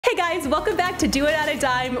Hey guys, welcome back to Do It on a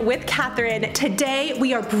Dime with Kathryn. Today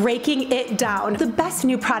we are breaking it down. The best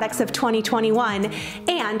new products of 2021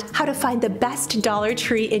 and how to find the best Dollar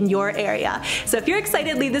Tree in your area. So if you're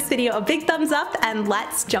excited, leave this video a big thumbs up and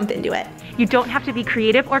let's jump into it. You don't have to be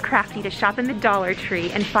creative or crafty to shop in the Dollar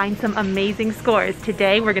Tree and find some amazing scores.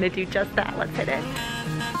 Today we're gonna do just that. Let's hit it.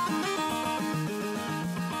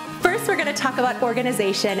 First, we're gonna talk about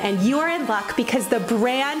organization, and you are in luck because the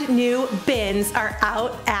brand new bins are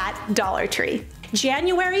out at Dollar Tree.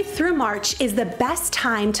 January through March is the best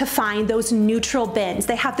time to find those neutral bins.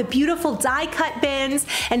 They have the beautiful die cut bins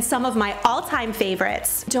and some of my all-time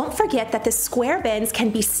favorites. Don't forget that the square bins can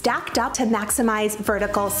be stacked up to maximize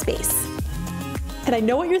vertical space. And I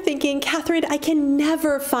know what you're thinking, Kathryn, I can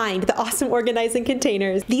never find the awesome organizing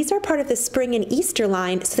containers. These are part of the spring and Easter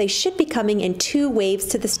line, so they should be coming in 2 waves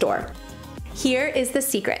to the store. Here is the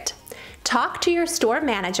secret. Talk to your store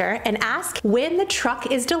manager and ask when the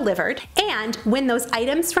truck is delivered and when those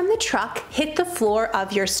items from the truck hit the floor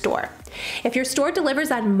of your store. If your store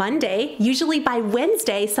delivers on Monday, usually by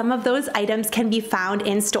Wednesday, some of those items can be found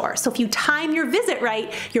in store. So if you time your visit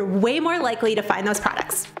right, you're way more likely to find those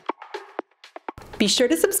products. Be sure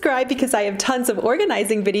to subscribe because I have tons of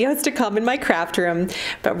organizing videos to come in my craft room.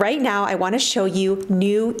 But right now I want to show you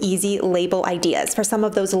new easy label ideas for some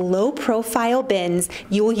of those low profile bins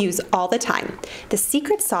you will use all the time. The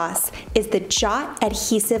secret sauce is the Jot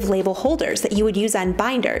adhesive label holders that you would use on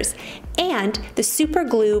binders and the super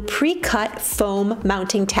glue pre-cut foam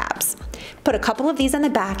mounting tabs. Put a couple of these on the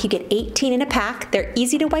back, you get 18 in a pack, they're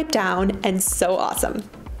easy to wipe down and so awesome.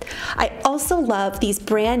 I also love these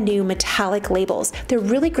brand new metallic labels. They're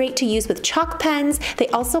really great to use with chalk pens. They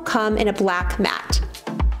also come in a black matte.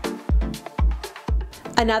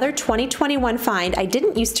 Another 2021 find I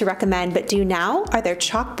didn't used to recommend but do now are their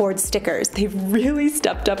chalkboard stickers. They've really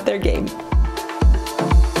stepped up their game.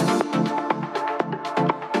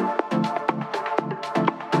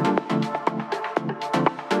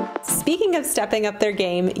 Speaking of stepping up their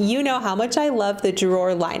game, you know how much I love the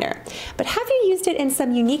drawer liner. But have you used it in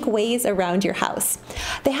some unique ways around your house?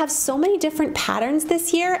 They have so many different patterns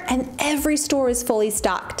this year and every store is fully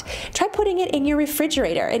stocked. Try putting it in your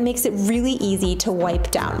refrigerator. It makes it really easy to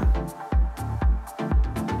wipe down.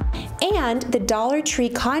 And the Dollar Tree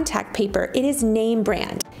contact paper, it is name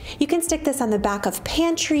brand. You can stick this on the back of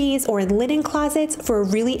pantries or in linen closets for a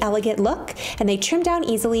really elegant look, and they trim down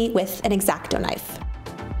easily with an X-Acto knife.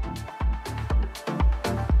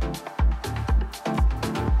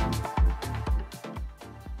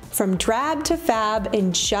 From drab to fab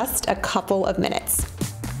in just a couple of minutes.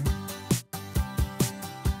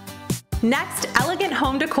 Next, elegant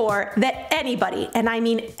home decor that anybody, and I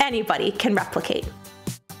mean anybody, can replicate.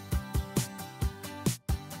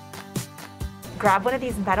 Grab one of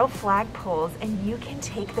these metal flag poles and you can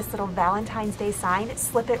take this little Valentine's Day sign,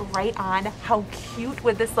 slip it right on. How cute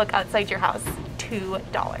would this look outside your house?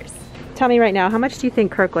 $2. Tell me right now, how much do you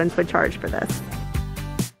think Kirkland's would charge for this?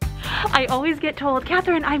 I always get told,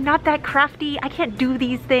 Kathryn, I'm not that crafty. I can't do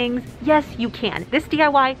these things. Yes, you can. This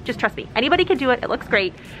DIY, just trust me. Anybody can do it. It looks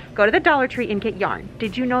great. Go to the Dollar Tree and get yarn.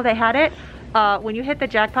 Did you know they had it? When you hit the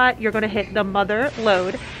jackpot, you're going to hit the mother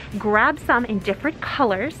load. Grab some in different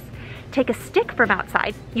colors. Take a stick from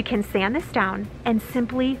outside. You can sand this down and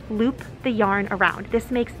simply loop the yarn around.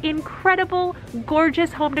 This makes incredible,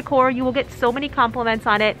 gorgeous home decor. You will get so many compliments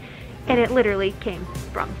on it. And it literally came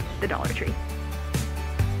from the Dollar Tree.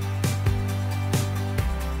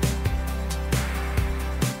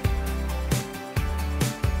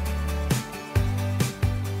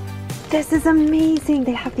 This is amazing.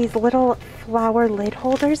 They have these little flower lid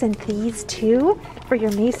holders and these too for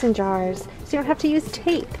your mason jars, so you don't have to use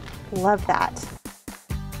tape. Love that.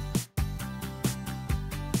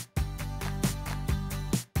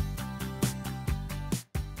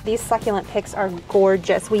 These succulent picks are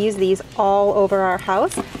gorgeous. We use these all over our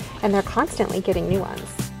house and they're constantly getting new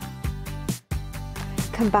ones.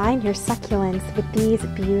 Combine your succulents with these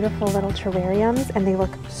beautiful little terrariums and they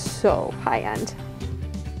look so high-end.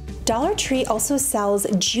 Dollar Tree also sells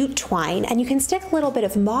jute twine, and you can stick a little bit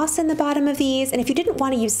of moss in the bottom of these, and if you didn't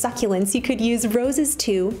want to use succulents, you could use roses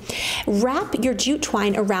too. Wrap your jute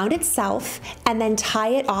twine around itself and then tie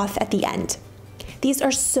it off at the end. These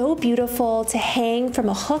are so beautiful to hang from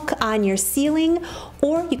a hook on your ceiling,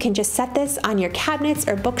 or you can just set this on your cabinets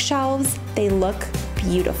or bookshelves. They look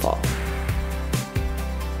beautiful.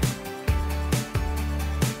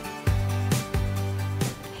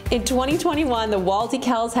 In 2021, the wall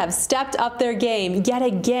decals have stepped up their game yet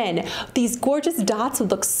again. These gorgeous dots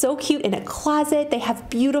would look so cute in a closet. They have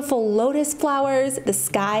beautiful lotus flowers. The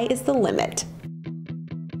sky is the limit.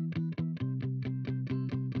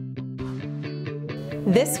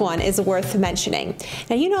 This one is worth mentioning.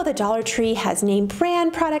 Now you know the Dollar Tree has name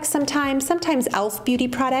brand products sometimes e.l.f. beauty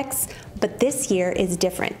products, but this year is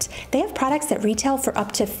different. They have products that retail for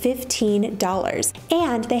up to $15,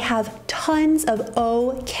 and they have tons of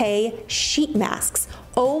OK sheet masks.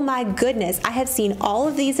 Oh my goodness, I have seen all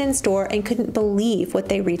of these in store and couldn't believe what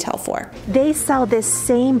they retail for. They sell this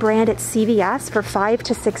same brand at CVS for $5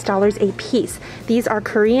 to $6 a piece. These are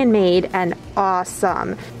Korean made and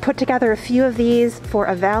awesome. Put together a few of these for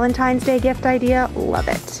a Valentine's Day gift idea, love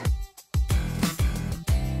it.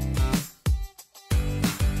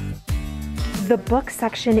 The book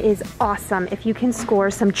section is awesome if you can score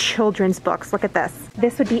some children's books. Look at this.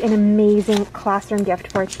 This would be an amazing classroom gift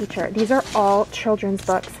for a teacher. These are all children's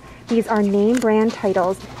books. These are name brand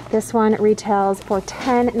titles. This one retails for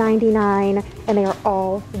 $10.99 and they are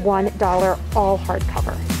all $1, all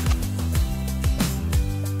hardcover.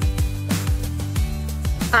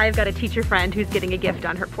 I've got a teacher friend who's getting a gift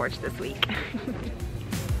on her porch this week.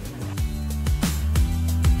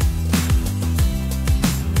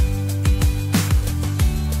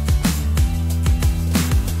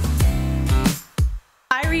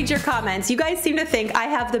 Read your comments. You guys seem to think I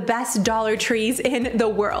have the best Dollar Trees in the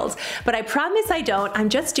world, but I promise I don't. I'm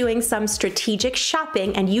just doing some strategic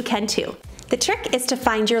shopping and you can too. The trick is to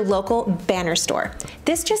find your local banner store.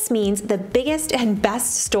 This just means the biggest and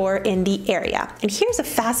best store in the area. And here's a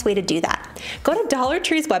fast way to do that. Go to Dollar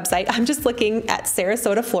Tree's website. I'm just looking at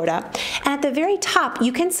Sarasota, Florida. And at the very top,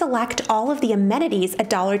 you can select all of the amenities a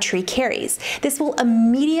Dollar Tree carries. This will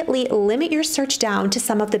immediately limit your search down to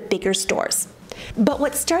some of the bigger stores. But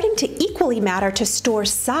what's starting to equally matter to store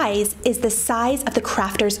size is the size of the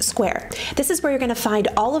crafter's square. This is where you're going to find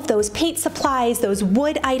all of those paint supplies, those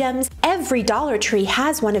wood items. Every Dollar Tree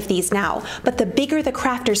has one of these now, but the bigger the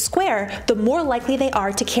crafter's square, the more likely they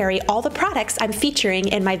are to carry all the products I'm featuring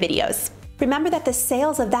in my videos. Remember that the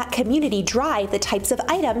sales of that community drive the types of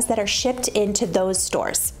items that are shipped into those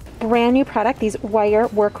stores. Brand new product, these wire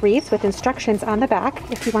work wreaths with instructions on the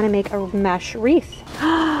back if you want to make a mesh wreath.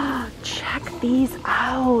 Check these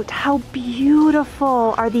out. How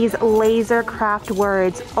beautiful are these laser craft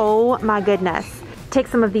words? Oh my goodness. Take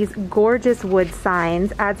some of these gorgeous wood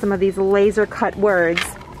signs, add some of these laser cut words.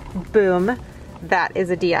 Boom. That is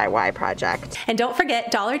a DIY project. And don't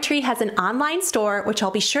forget, Dollar Tree has an online store, which I'll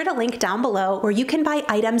be sure to link down below, where you can buy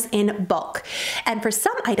items in bulk. And for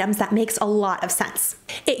some items, that makes a lot of sense.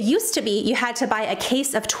 It used to be you had to buy a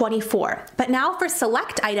case of 24, but now for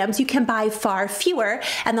select items, you can buy far fewer,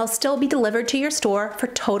 and they'll still be delivered to your store for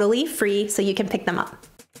totally free, so you can pick them up.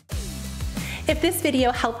 If this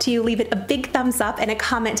video helped you, leave it a big thumbs up and a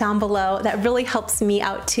comment down below. That really helps me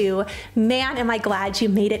out too. Man, am I glad you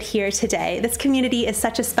made it here today. This community is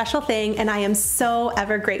such a special thing and I am so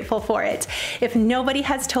ever grateful for it. If nobody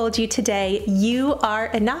has told you today, you are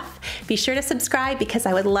enough. Be sure to subscribe because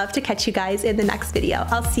I would love to catch you guys in the next video.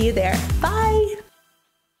 I'll see you there. Bye.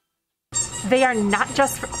 They are not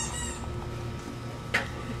just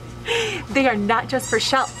for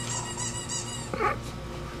shelf.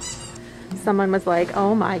 Someone was like,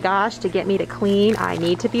 oh my gosh, to get me to clean, I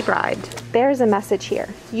need to be bribed. There's a message here.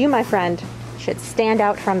 You, my friend, should stand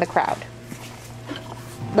out from the crowd.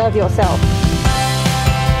 Love yourself.